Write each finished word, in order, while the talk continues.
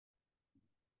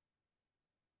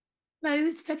Hello,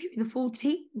 it's February the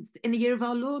 14th in the year of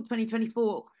our Lord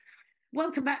 2024.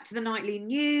 Welcome back to the nightly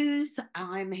news.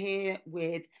 I'm here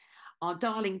with our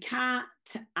darling Cat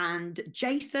and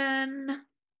Jason.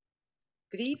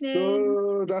 Good evening.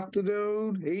 Good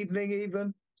afternoon, evening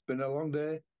even. It's been a long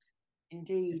day.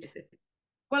 Indeed.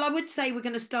 Well, I would say we're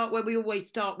going to start where we always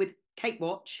start with Cake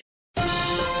Watch.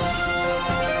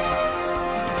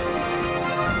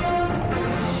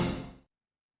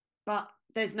 But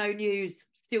there's no news,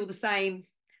 still the same.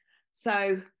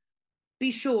 So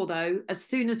be sure, though, as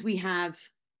soon as we have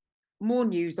more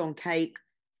news on cake,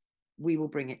 we will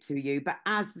bring it to you. But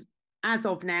as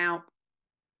of now,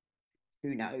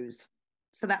 who knows?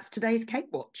 So that's today's Cake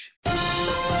Watch. Right.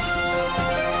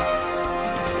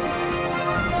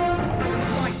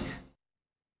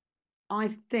 I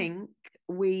think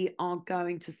we are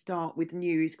going to start with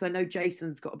news because I know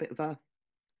Jason's got a bit of a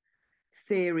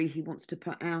theory he wants to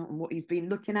put out and what he's been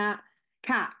looking at.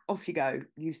 Kat, off you go.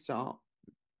 You start.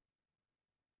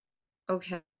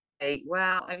 Okay.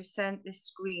 Well, I was sent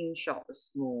this screenshot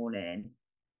this morning.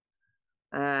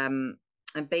 And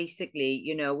basically,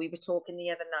 we were talking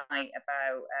the other night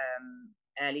about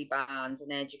Ellie Barnes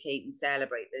and Educate and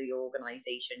Celebrate, the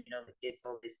organisation, that gives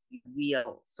all this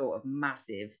real sort of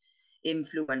massive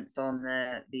influence on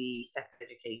the sex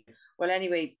education. Well,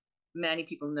 anyway, many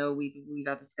people know we've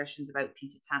had discussions about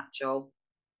Peter Tatchell.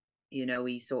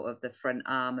 He's sort of the front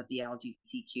arm of the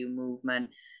LGBTQ movement,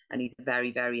 and he's a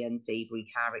very, very unsavory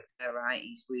character, right?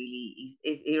 He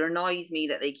annoys me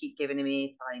that they keep giving him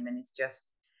airtime, and it's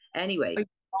just, anyway.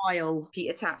 Vile.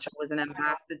 Peter Tatchell was an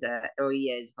ambassador. Oh,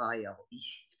 he is vile. He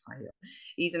is vile.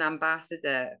 He's an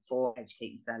ambassador for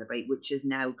Educate and Celebrate, which is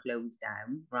now closed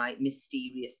down, right?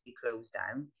 Mysteriously closed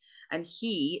down. And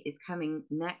he is coming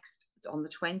next on the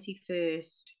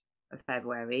 21st of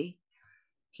February.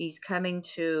 He's coming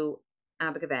to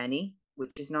Abergavenny,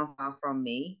 which is not far from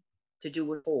me, to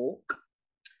do a talk.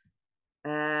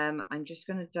 I'm just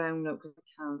going to download because I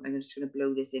can't. I'm just going to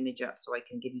blow this image up so I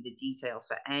can give you the details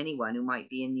for anyone who might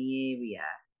be in the area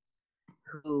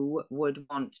who would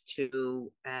want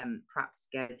to perhaps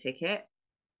get a ticket.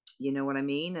 You know what I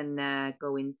mean? And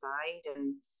go inside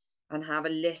and have a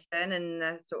listen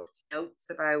and sort of notes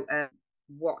about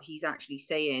what he's actually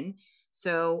saying.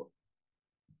 So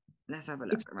let's have a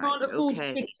look. Right.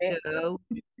 Okay. So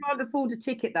if you can't afford a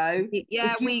ticket, though,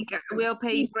 yeah, we'll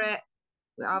pay for it.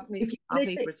 I'll pay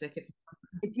for a ticket.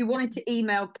 If you wanted to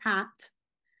email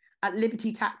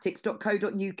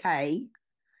cat@libertytactics.co.uk,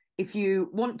 if you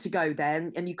want to go there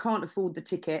and you can't afford the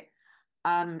ticket,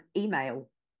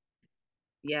 email.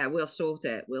 Yeah, we'll sort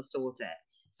it.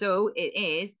 So it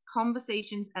is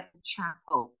Conversations at the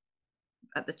Chapel.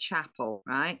 At the chapel,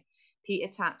 right?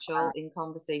 Peter Tatchell in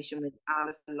conversation with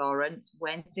Alistair Lawrence,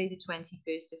 Wednesday the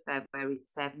 21st of February at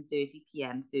 7:30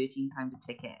 p.m, £13 a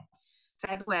ticket.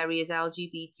 February is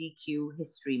LGBTQ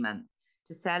History Month.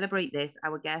 To celebrate this,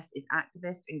 our guest is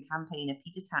activist and campaigner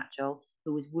Peter Tatchell,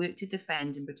 who has worked to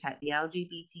defend and protect the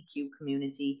LGBTQ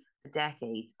community for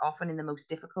decades, often in the most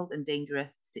difficult and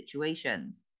dangerous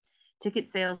situations. Ticket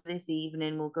sales this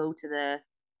evening will go to the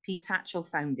Peter Tatchell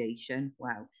Foundation,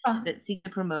 that seeks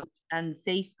to promote and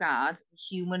safeguard the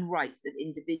human rights of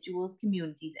individuals,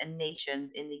 communities and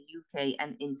nations in the UK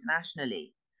and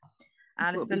internationally.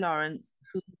 Alistair Lawrence,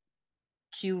 who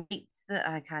curates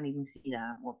I can't even see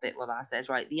that, what that says,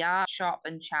 right? The Art Shop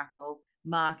and Chapel,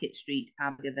 Market Street,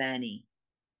 Abergavenny.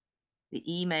 The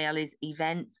email is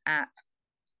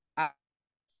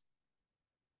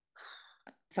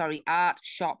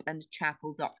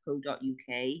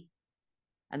artshopandchapel.co.uk.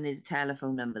 And there's a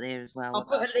telephone number there as well. I'll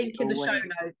put a link in the show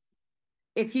notes.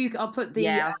 I'll put the...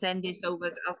 Yeah, I'll send this over.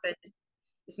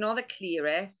 It's not the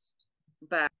clearest,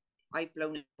 but I've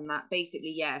blown it on that.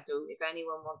 Basically, yeah. So if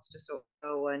anyone wants to sort of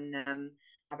go and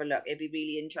have a look, it'd be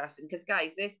really interesting. Because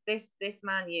guys, this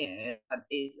man here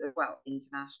is, well,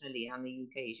 internationally and the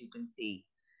UK, as you can see.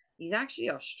 He's actually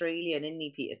Australian, isn't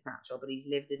he, Peter Tatchell? But he's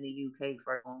lived in the UK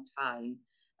for a long time.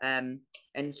 And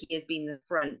he has been the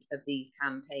front of these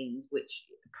campaigns, which,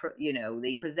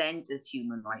 they present as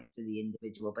human rights to the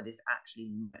individual, but it's actually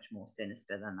much more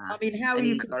sinister than that. I mean, how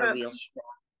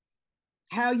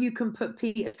you can put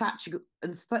Peter Tatchell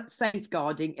and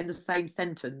safeguarding in the same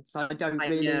sentence? I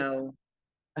know.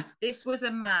 This was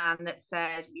a man that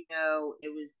said,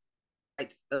 it was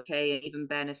okay, even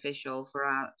beneficial for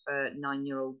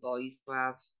 9-year-old boys to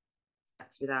have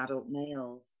sex with adult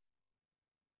males.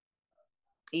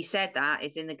 He said that.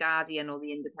 It's in the Guardian or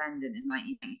the Independent in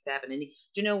 1997. And do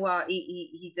you know what?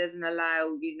 He doesn't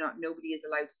allow nobody is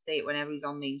allowed to say it whenever he's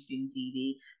on mainstream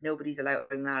TV. Nobody's allowed to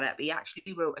bring that up. He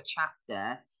actually wrote a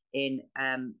chapter in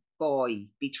Boy,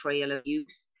 Betrayal of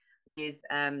Youth, with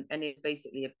and it's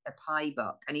basically a pie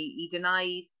book, and he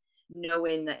denies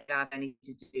knowing that it had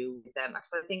anything to do with them.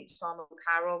 Because I think Tom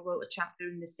O'Carroll wrote a chapter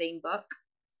in the same book,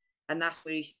 and that's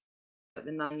where he's the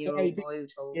 9-year-old boy who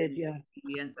told him his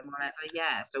experience and whatever.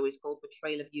 Yeah, so it's called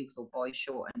Betrayal of Youth, or Boy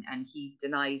Short, and he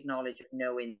denies knowledge of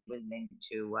knowing it was linked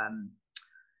to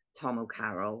Tom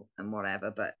O'Carroll and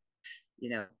whatever. But you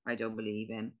know, I don't believe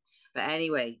him. But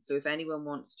anyway, so if anyone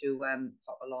wants to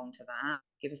pop along to that,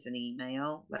 give us an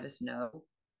email, let us know.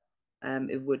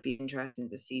 It would be interesting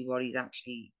to see what he's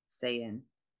actually saying.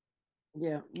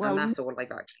 Yeah, well, and that's all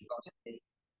I've actually got to say.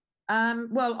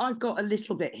 Well, I've got a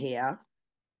little bit here.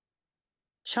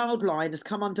 Childline has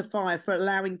come under fire for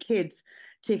allowing kids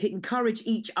to encourage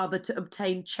each other to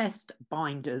obtain chest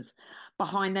binders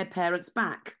behind their parents'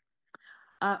 back.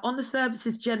 On the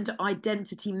service's gender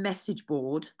identity message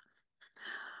board,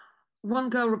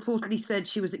 one girl reportedly said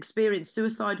she was experiencing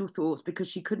suicidal thoughts because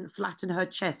she couldn't flatten her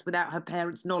chest without her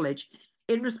parents' knowledge.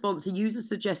 In response, a user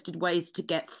suggested ways to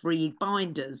get free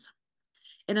binders.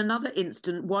 In another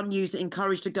instance, one user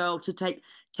encouraged a girl to take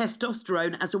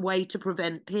testosterone as a way to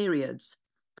prevent periods.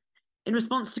 In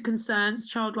response to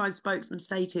concerns, Childline spokesman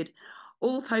stated,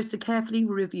 all posts are carefully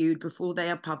reviewed before they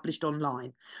are published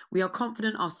online. We are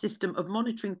confident our system of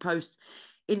monitoring posts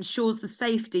ensures the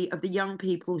safety of the young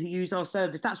people who use our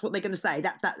service. That's what they're going to say.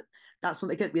 That's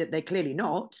what they're clearly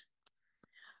not.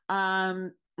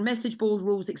 Message board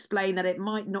rules explain that it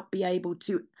might not be able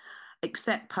to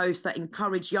accept posts that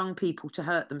encourage young people to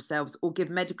hurt themselves or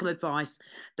give medical advice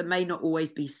that may not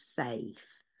always be safe.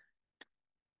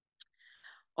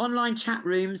 Online chat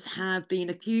rooms have been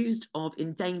accused of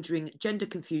endangering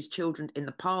gender-confused children in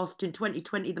the past. In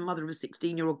 2020, the mother of a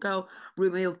 16-year-old girl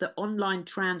revealed that online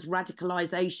trans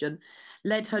radicalisation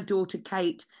led her daughter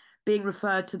Kate being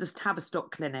referred to the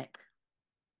Tavistock Clinic.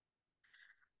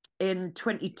 In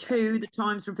 2022, the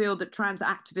Times revealed that trans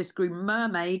activist group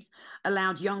Mermaids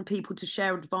allowed young people to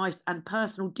share advice and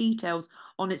personal details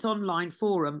on its online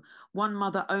forum. One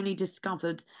mother only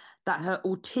discovered that her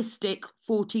autistic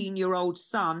 14-year-old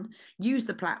son used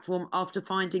the platform after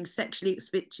finding sexually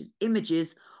explicit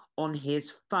images on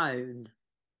his phone.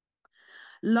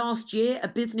 Last year, a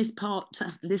business part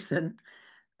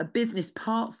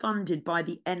funded by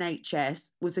the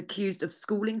NHS was accused of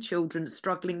schooling children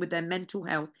struggling with their mental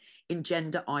health in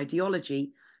gender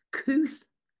ideology. Kooth,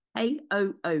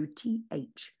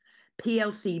 AOOTH,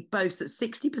 PLC boasts that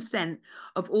 60%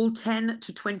 of all 10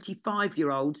 to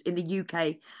 25-year-olds in the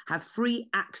UK have free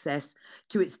access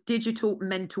to its digital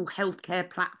mental health care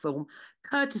platform,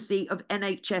 courtesy of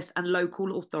NHS and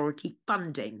local authority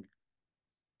funding.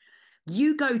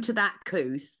 You go to that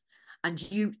Kooth, and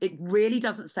it really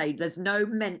doesn't say, there's no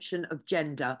mention of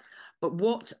gender. But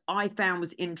what I found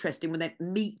was interesting when they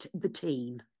meet the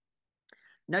team,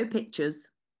 no pictures,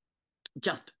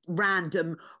 just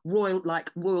random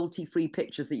royalty-free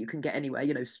pictures that you can get anywhere,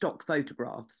 you know, stock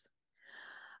photographs.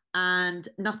 And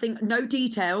nothing, no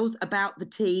details about the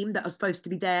team that are supposed to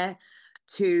be there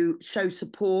to show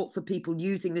support for people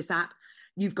using this app.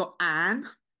 You've got Anne,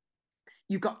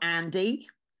 you've got Andy,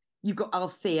 you've got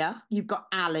Althea, you've got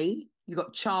Ali, you've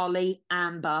got Charlie,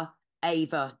 Amber,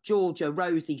 Ava, Georgia,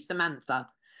 Rosie, Samantha.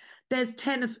 There's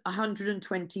 10 of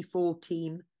 124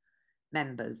 team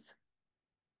members.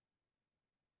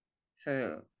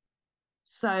 Oh.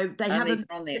 So they have they've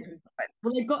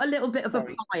got a little bit of a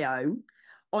bio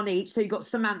on each. So you've got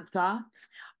Samantha.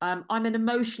 I'm an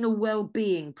emotional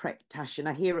well-being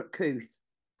practitioner here at Kooth.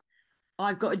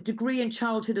 I've got a degree in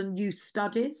childhood and youth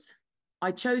studies. I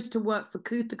chose to work for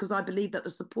Kooth because I believe that the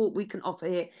support we can offer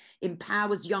here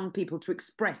empowers young people to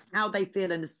express how they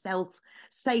feel in a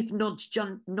safe,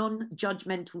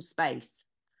 non-judgmental space.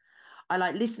 I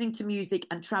like listening to music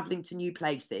and traveling to new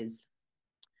places.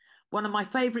 One of my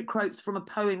favourite quotes from a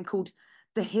poem called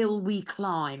The Hill We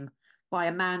Climb by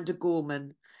Amanda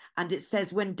Gorman. And it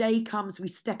says, when day comes, we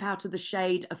step out of the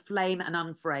shade, aflame and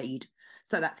unafraid.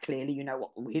 So that's clearly, you know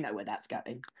where that's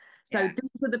going. So yeah.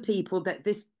 These are the people that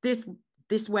this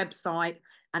website,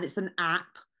 and it's an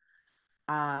app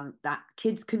that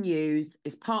kids can use,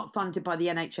 is part funded by the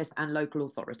NHS and local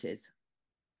authorities.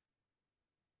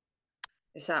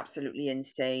 It's absolutely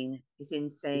insane. It's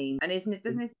insane. And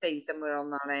doesn't it say somewhere on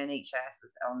that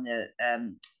NHS, on the,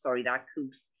 that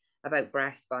Kooth, about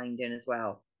breast binding as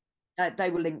well? They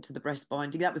were linked to the breast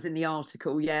binding. That was in the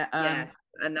article, yeah. Yeah,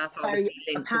 and that's obviously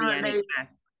linked to the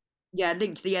NHS. Yeah,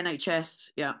 linked to the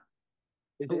NHS, yeah.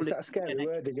 It's that scary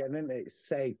word again, isn't it? It's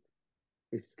safe.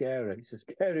 It's scary. It's a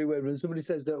scary word. When somebody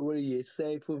says, don't worry, you're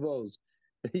safe with us,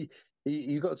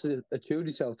 you've got to attune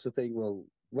yourself to think, well,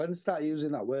 when I start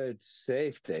using that word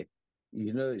safety,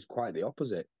 you know it's quite the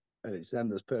opposite. and it's them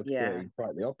that's perpetrating Yeah.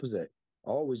 quite the opposite.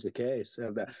 Always the case.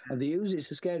 And they use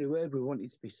it's a scary word. We want you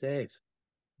to be safe.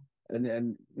 And you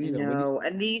know, when you, No,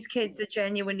 and these kids are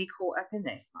genuinely caught up in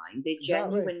this, mind. They're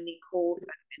exactly. genuinely caught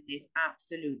up in this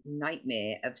absolute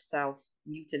nightmare of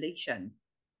self-mutilation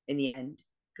in the end.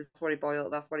 Because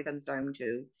that's what it comes down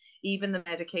to. Even the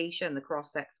medication, the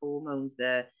cross-sex hormones,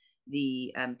 the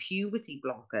puberty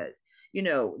blockers, you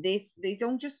know, they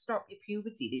don't just stop your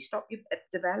puberty, they stop your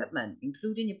development,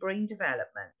 including your brain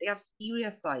development. They have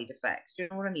serious side effects. Do you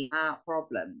know what I mean? Heart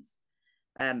problems,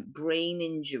 brain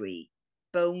injury,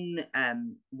 bone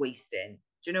wasting.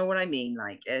 Do you know what I mean?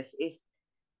 Like it's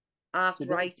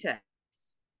arthritis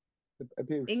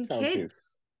abuse, in child abuse.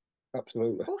 kids.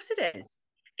 Absolutely. Of course it is.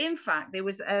 In fact, there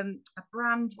was a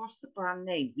brand, what's the brand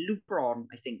name? Lupron,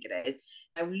 I think it is.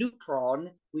 Now, Lupron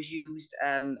was used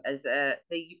as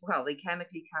they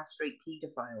chemically castrate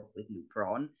paedophiles with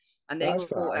Lupron, and they That's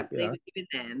were right, they yeah. were giving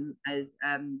them as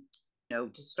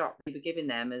to stop. They were giving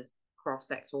them as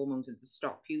cross-sex hormones and to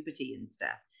stop puberty and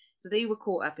stuff. So they were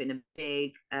caught up in a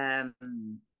big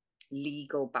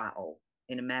legal battle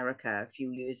in America a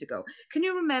few years ago. Can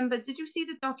you remember? Did you see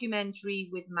the documentary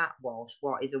with Matt Walsh,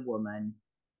 What is a Woman?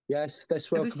 Yes, they Have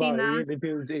spoke you seen about it.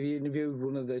 that? He interviewed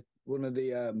one of the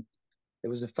there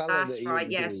was a fella that That's he right.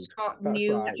 Yes, interviewed. Scott That's right.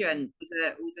 Nugent was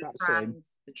That's him.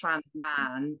 a trans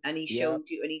man, and he Yeah. showed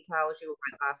you, and he tells you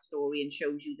about that story and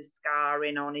shows you the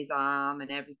scarring on his arm and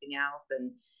everything else.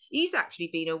 And he's actually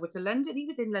been over to London. He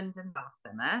was in London last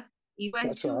summer. He went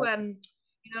That's to right.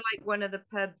 like one of the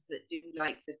pubs that do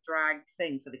like the drag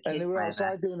thing for the kids. And they were whatever.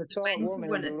 outside doing a He talk, went weren't to they?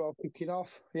 one And they of- were all kicking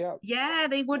off. Yeah. Yeah,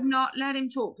 they would not let him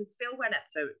talk because Phil went up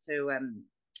to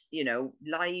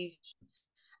live,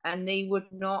 and they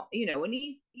would not, and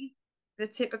he's the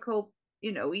typical,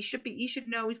 he should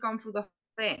know he's gone through the whole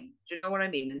thing. Do you know what I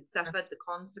mean? And suffered the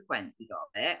consequences of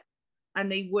it, and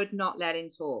they would not let him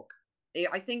talk.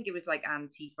 I think it was like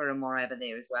Antifa and whatever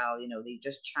there as well. They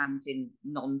just chanting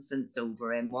nonsense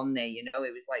over him one day. It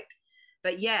was like.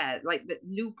 But yeah, like the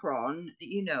Lupron,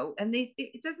 and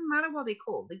it doesn't matter what they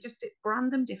call, they just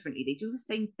brand them differently. They do the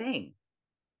same thing.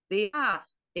 They are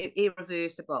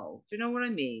irreversible. Do you know what I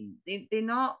mean? They're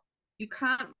not. You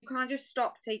can't just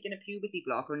stop taking a puberty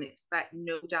blocker and expect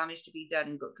no damage to be done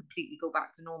and completely go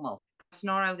back to normal. That's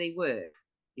not how they work.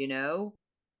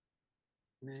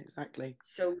 Yeah, exactly.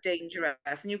 So dangerous,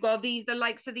 and you've got the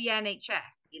likes of the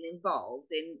NHS being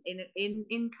involved in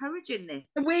encouraging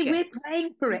this. And we're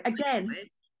paying for it again.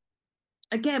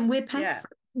 Again, we're paying for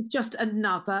it. It's just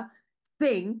another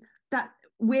thing that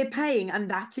we're paying, and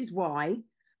that is why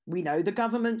we know the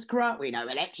government's corrupt. We know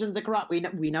elections are corrupt.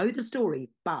 We know the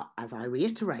story. But as I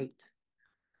reiterate,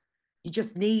 you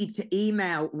just need to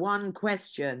email one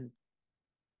question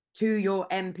to your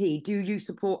MP. Do you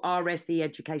support RSE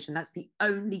education? That's the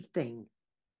only thing.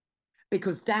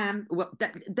 Because they'll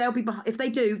be if they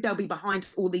do, they'll be behind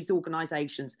all these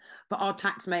organisations for our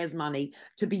taxpayers' money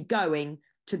to be going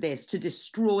to this, to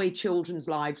destroy children's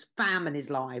lives, families'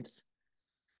 lives.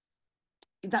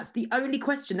 That's the only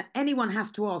question that anyone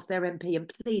has to ask their MP, and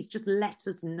please just let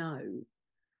us know.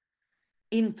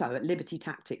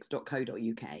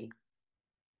 info@libertytactics.co.uk.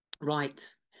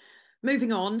 Right,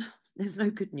 moving on. There's no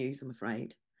good news, I'm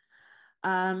afraid.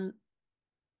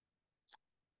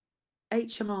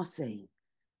 HMRC.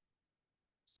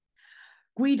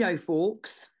 Guido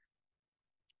Fawkes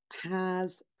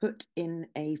has put in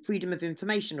a Freedom of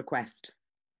Information request.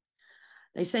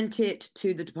 They sent it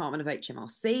to the Department of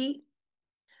HMRC,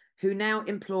 who now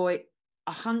employ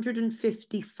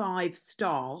 155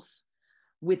 staff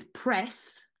with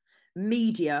press,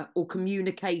 media, or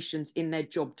communications in their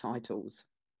job titles.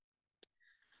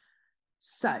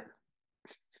 So,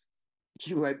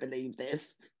 you won't believe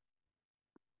this.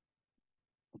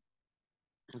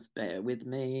 Just bear with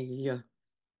me.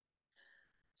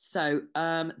 So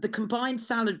the combined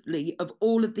salary of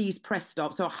all of these press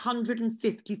staff, so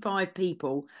 155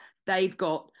 people, they've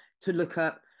got to look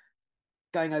at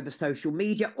going over social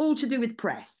media, all to do with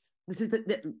press. This is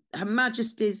Her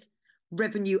Majesty's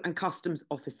Revenue and Customs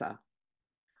Officer.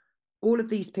 All of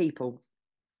these people.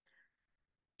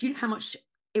 Do you know how much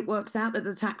it works out that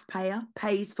the taxpayer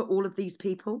pays for all of these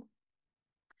people?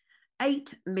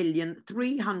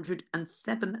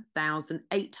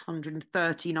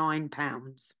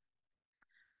 £8,307,839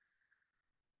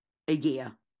 a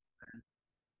year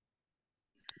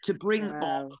to bring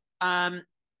on.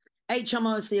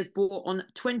 HMRC has brought on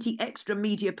 20 extra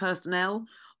media personnel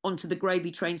onto the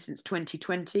Gravy train since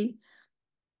 2020.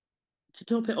 To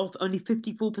top it off, only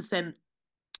 54%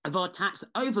 of our tax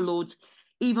overlords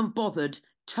even bothered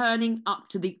turning up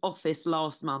to the office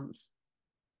last month.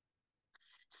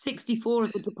 64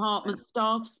 of the department's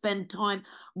staff spend time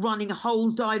running whole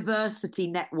diversity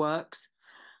networks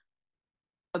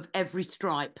of every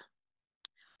stripe.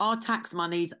 Our tax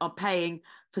monies are paying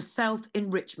for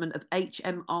self-enrichment of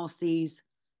HMRC's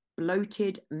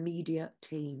bloated media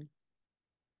team.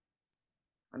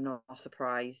 I'm not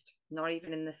surprised. Not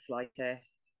even in the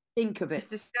slightest. Think of it. It's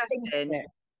disgusting.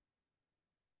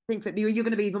 Think of it. You're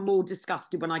going to be even more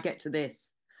disgusted when I get to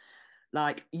this.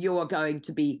 Like, you are going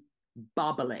to be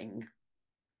bubbling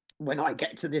when I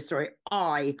get to this story.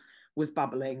 I was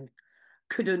bubbling.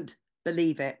 Couldn't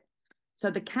believe it. So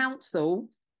the council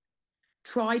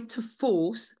tried to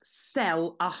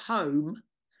sell a home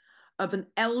of an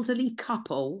elderly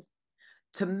couple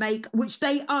which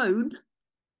they own,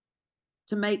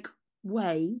 to make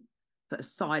way for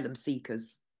asylum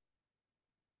seekers.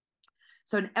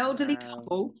 So an elderly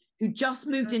couple who just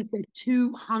moved into their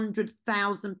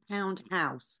 £200,000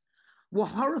 house were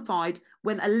horrified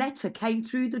when a letter came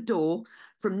through the door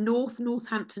from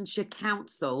Northamptonshire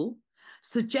Council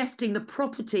suggesting the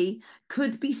property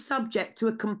could be subject to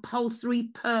a compulsory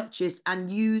purchase and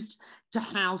used to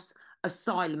house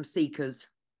asylum seekers.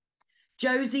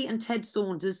 Josie and Ted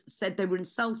Saunders said they were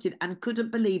insulted and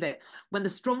couldn't believe it when the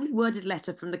strongly worded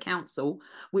letter from the council,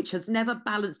 which has never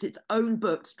balanced its own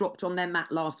books, dropped on their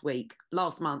mat last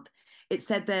month. It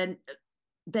said their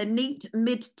neat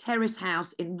mid-terrace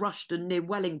house in Rushden near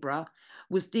Wellingborough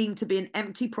was deemed to be an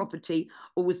empty property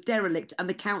or was derelict, and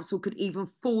the council could even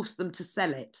force them to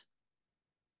sell it.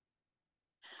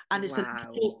 And it's a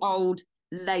little old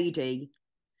lady.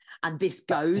 And this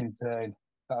goes... Insane.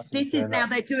 This is now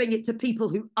they're doing it to people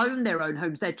who own their own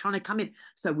homes. They're trying to come in.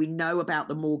 So we know about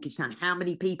the mortgage and how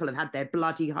many people have had their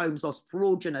bloody homes lost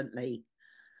fraudulently.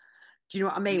 Do you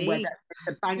know what I mean? Me.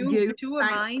 Two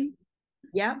of mine.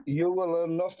 Yeah. You will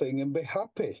earn nothing and be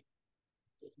happy.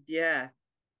 Yeah.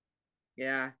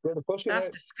 Yeah. That's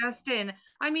disgusting.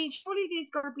 I mean, surely there's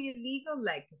got to be a legal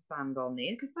leg to stand on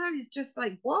there, because that is just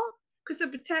like, what? Because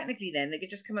technically then they could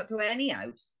just come up to any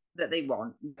house that they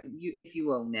want, if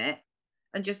you own it,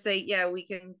 and just say, yeah, we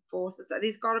can force this.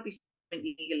 There's got to be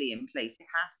something legally in place. It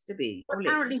has to be.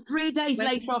 Apparently, 3 days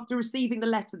later after receiving the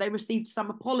letter, they received some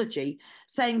apology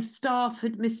saying staff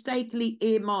had mistakenly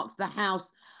earmarked the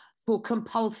house for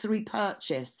compulsory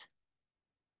purchase.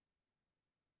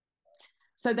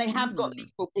 So they have got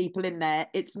legal people in there.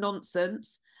 It's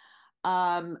nonsense.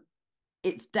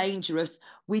 It's dangerous.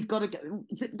 We've got to go.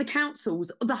 The councils,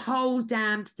 the whole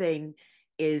damn thing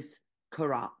is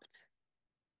corrupt.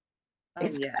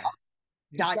 It's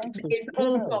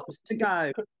all got to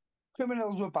go.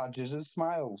 Criminals with badges and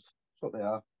smiles. That's what they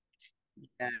are.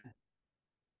 Yeah.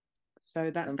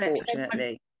 So that's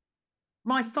unfortunately.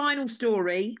 My final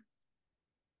story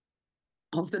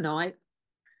of the night.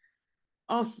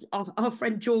 Our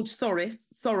friend George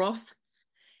Soros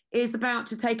is about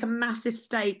to take a massive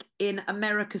stake in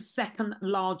America's second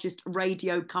largest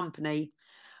radio company,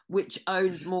 which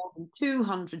owns more than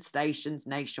 200 stations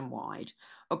nationwide,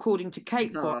 according to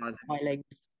Kate Fox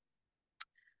filings.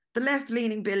 The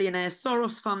left-leaning billionaire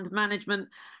Soros Fund Management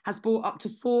has bought up to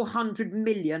 $400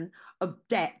 million of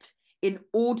debt in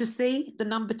Odyssey, the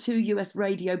number 2 US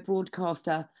radio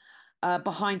broadcaster,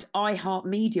 behind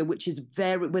iHeartMedia, which is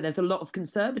where there's a lot of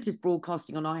conservatives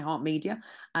broadcasting on iHeartMedia,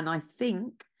 and I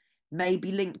think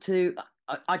maybe linked to,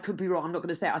 I could be wrong, I'm not going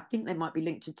to say it, I think they might be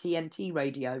linked to TNT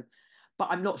Radio, but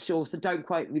I'm not sure, so don't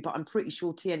quote me, but I'm pretty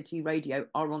sure TNT Radio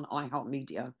are on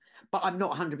iHeartMedia, but I'm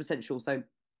not 100% sure, so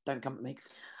don't come at me.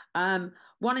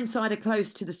 One insider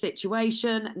close to the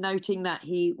situation, noting that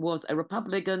he was a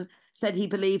Republican, said he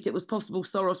believed it was possible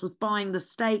Soros was buying the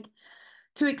stake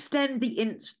to extend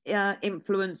the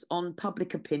influence on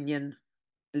public opinion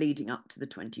leading up to the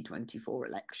 2024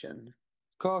 election.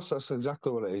 Of course, that's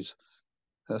exactly what it is.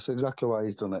 That's exactly why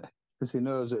he's done it, because he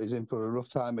knows that he's in for a rough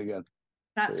time again.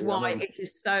 That's why it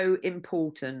is so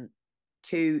important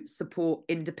to support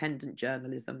independent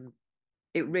journalism.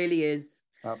 It really is.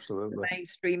 Absolutely. The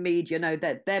mainstream media, know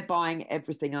that they're buying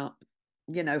everything up.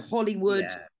 You know, Hollywood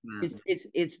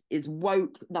is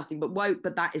woke, nothing but woke,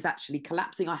 but that is actually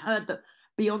collapsing. I heard that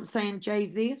Beyonce and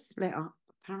Jay-Z have split up,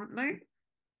 apparently.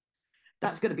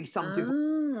 That's going to be some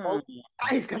divorce.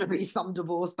 That is going to be some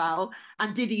divorce battle.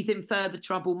 And Diddy's in further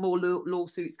trouble, more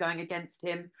lawsuits going against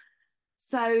him.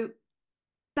 So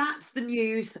that's the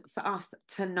news for us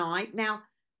tonight. Now,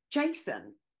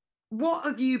 Jason, what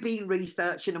have you been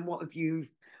researching and what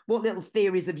little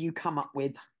theories have you come up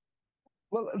with?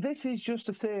 Well, this is just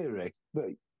a theory,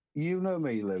 but you know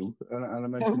me, Lou, and I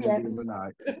mentioned it the other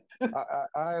night.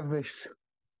 I have this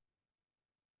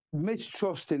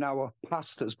mistrust in our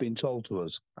past that's been told to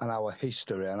us and our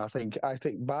history. And I think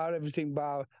bar everything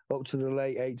bar up to the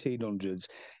late 1800s,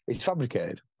 it's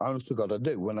fabricated. Honest to God, I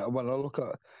do. When I look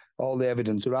at all the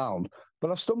evidence around,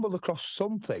 but I've stumbled across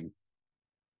something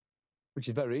which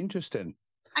is very interesting.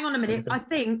 Hang on a minute.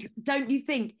 Don't you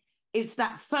think it's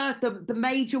that first, the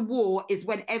major war is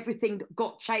when everything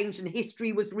got changed and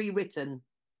history was rewritten?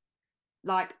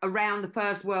 Like around the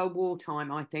First World War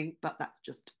time, I think, but that's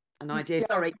just an idea. Yeah.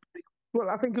 Sorry. Well,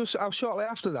 I think it was shortly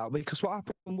after that, because what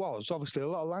happened was obviously a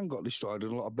lot of land got destroyed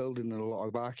and a lot of building and a lot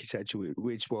of architecture,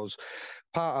 which was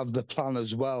part of the plan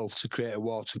as well to create a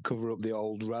war to cover up the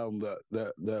old realm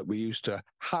that we used to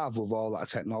have with all that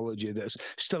technology that's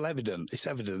still evident. It's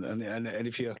evident, and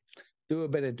if you do a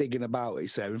bit of digging about,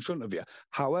 it's there in front of you.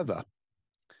 However,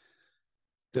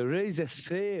 there is a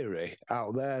theory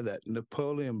out there that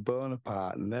Napoleon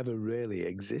Bonaparte never really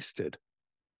existed.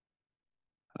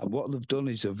 And what they've done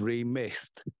is they've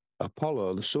remythed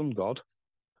Apollo, the sun god,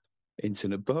 into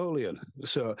Napoleon.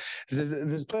 So there's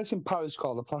a place in Paris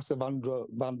called the Place de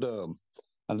Vendôme,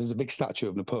 and there's a big statue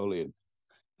of Napoleon.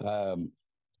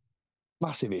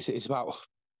 Massive. It's about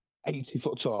 80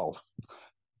 foot tall.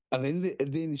 And in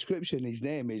the inscription, his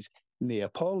name is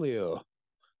Neapolio,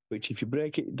 which, if you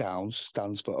break it down,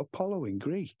 stands for Apollo in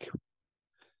Greek.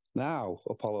 Now,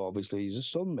 Apollo obviously is a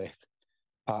sun myth,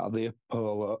 part of the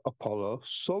Apollo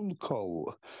sun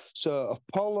cult. So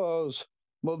Apollo's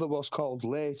mother was called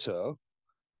Leto,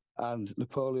 and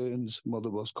Napoleon's mother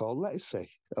was called Lexi.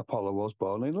 Apollo was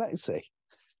born in Lexi.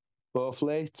 Both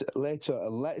Leto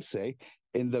and Lexi,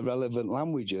 in the relevant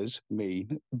languages,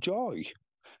 mean joy.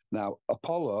 Now,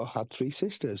 Apollo had 3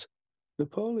 sisters.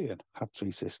 Napoleon had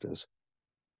 3 sisters.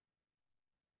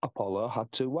 Apollo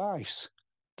had 2 wives,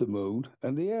 the moon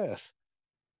and the earth.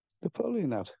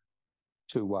 Napoleon had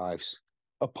 2 wives.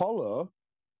 Apollo,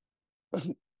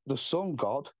 the sun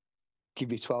god,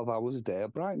 give you 12 hours a day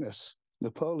of brightness.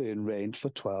 Napoleon reigned for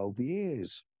 12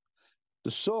 years.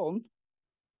 The sun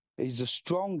is the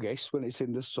strongest when it's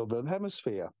in the southern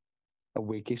hemisphere and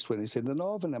weakest when it's in the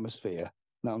northern hemisphere.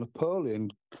 Now, Napoleon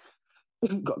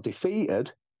got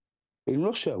defeated in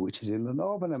Russia, which is in the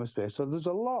northern hemisphere. So there's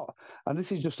a lot. And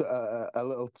this is just a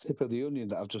little tip of the onion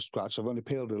that I've just scratched. I've only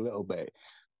peeled a little bit.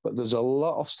 But there's a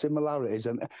lot of similarities.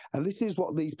 And this is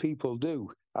what these people do,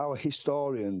 our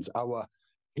historians, our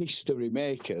history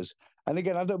makers. And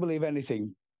again, I don't believe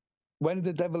anything. When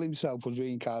the devil himself was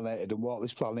reincarnated and walked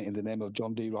this planet in the name of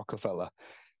John D. Rockefeller,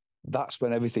 that's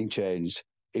when everything changed.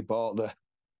 He bought the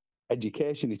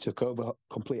education. He took over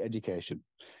complete education,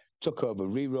 took over,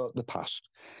 rewrote the past.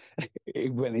 He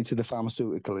went into the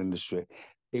pharmaceutical industry.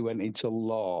 He went into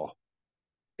law.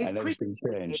 And everything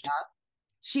changed.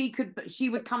 She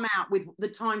would come out with the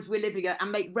times we're living in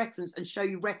and make reference and show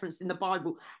you reference in the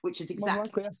Bible, which is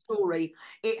exactly the story.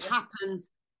 It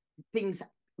happens. Things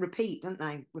repeat, don't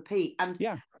they? Repeat, and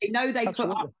they know they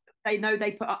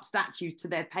put up statues to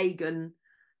the pagan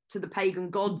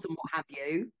gods and what have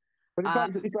you. But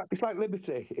it's like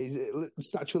liberty.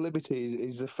 Statue of Liberty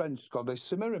is the French goddess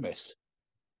Semiramis,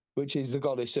 which is the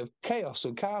goddess of chaos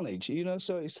and carnage. You know,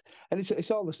 so it's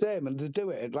all the same, and they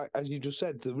do it like, as you just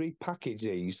said, they repackage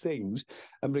these things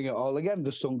and bring it all again.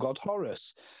 The sun god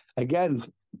Horus, again,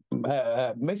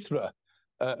 Mithra,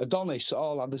 Adonis,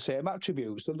 all have the same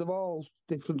attributes, and they're all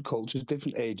different cultures,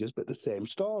 different ages, but the same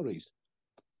stories.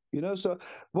 You know, so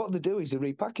what they do is they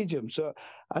repackage them. So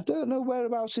I don't know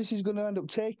whereabouts this is going to end up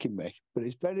taking me, but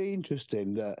it's very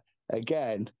interesting that,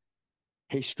 again,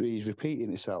 history is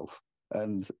repeating itself.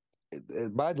 And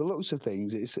by the looks of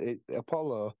things, it's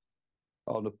Apollo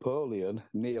or Napoleon,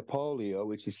 Neapolio,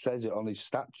 which he says it on his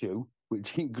statue,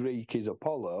 which in Greek is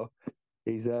Apollo,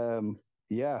 is,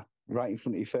 right in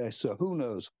front of your face. So who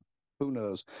knows? Who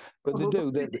knows? But they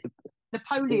do.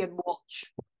 Napoleon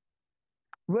watch.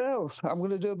 Well, I'm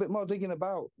going to do a bit more digging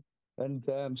about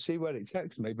and see where it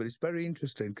takes me. But it's very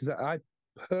interesting because I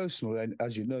personally, and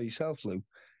as you know yourself, Lou,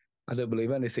 I don't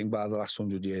believe anything by the last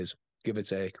 100 years, give or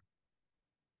take.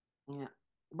 Yeah.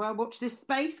 Well, watch this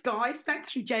space, guys.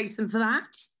 Thank you, Jason, for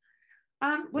that.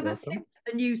 Well, that's it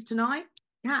for the news tonight.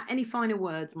 Kat, any final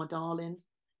words, my darling?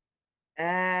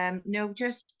 No,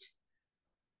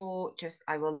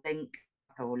 I will link,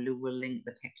 or Lou will link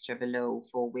the picture below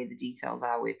for where the details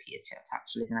are where Peter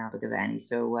Tatchell is in Abergavenny.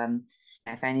 So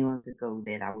if anyone could go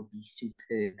there, that would be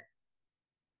superb.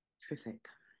 Terrific.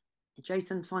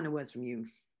 Jason, final words from you.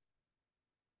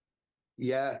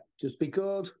 Yeah, just be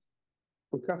good.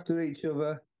 Look after each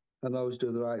other and always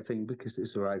do the right thing because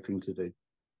it's the right thing to do.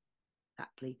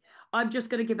 Exactly. I'm just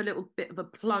going to give a little bit of a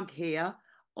plug here.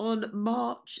 On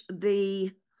March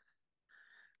the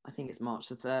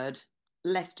 3rd,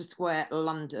 Leicester Square,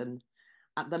 London,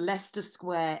 at the Leicester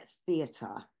Square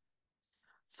Theatre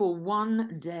for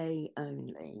 1 day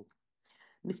only.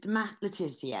 Mr. Matt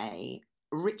Letizier,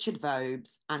 Richard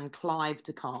Vobes, and Clive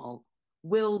de Carl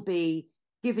will be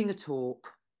giving a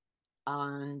talk.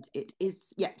 And it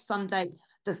is, Sunday,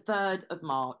 the 3rd of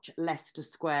March, Leicester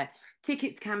Square.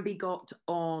 Tickets can be got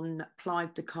on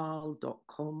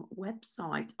clivedecarl.com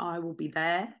website. I will be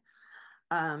there,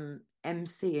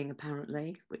 emceeing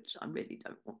apparently, which I really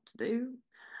don't want to do.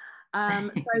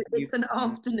 So it's an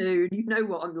afternoon. You know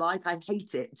what I'm like. I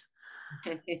hate it.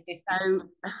 So,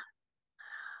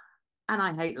 and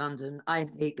I hate London. I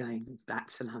hate going back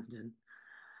to London.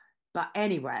 But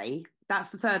anyway, that's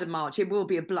the 3rd of March. It will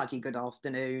be a bloody good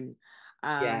afternoon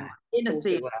in a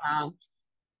theatre.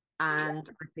 And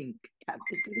I think it's going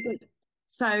to be good.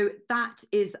 So that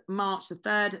is March the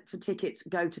 3rd. For tickets,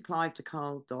 go to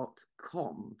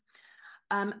clivedecarl.com.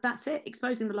 That's it.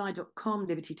 Exposingthelie.com,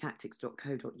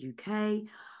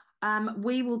 libertytactics.co.uk.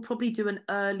 We will probably do an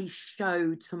early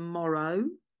show tomorrow,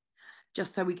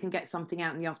 just so we can get something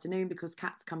out in the afternoon, because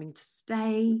Kat's coming to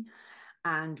stay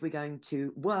and we're going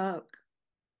to work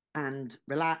and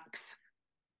relax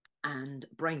and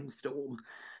brainstorm.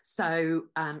 So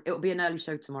it'll be an early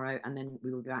show tomorrow, and then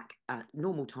we will be back at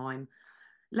normal time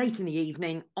late in the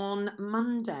evening on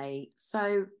Monday.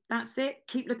 So that's it.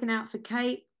 Keep looking out for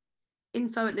Kate.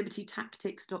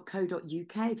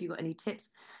 info@libertytactics.co.uk if you've got any tips.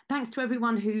 Thanks to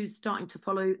everyone who's starting to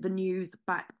follow the news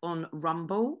back on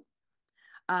Rumble.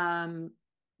 We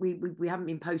haven't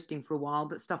been posting for a while,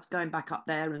 but stuff's going back up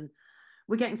there, and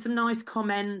we're getting some nice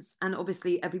comments. And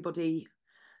obviously everybody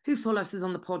who follows us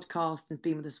on the podcast and has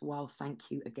been with us a while,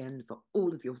 thank you again for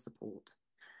all of your support.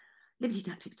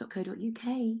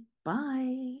 libertytactics.co.uk.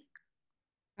 Bye.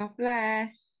 God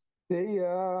bless. See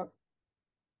ya.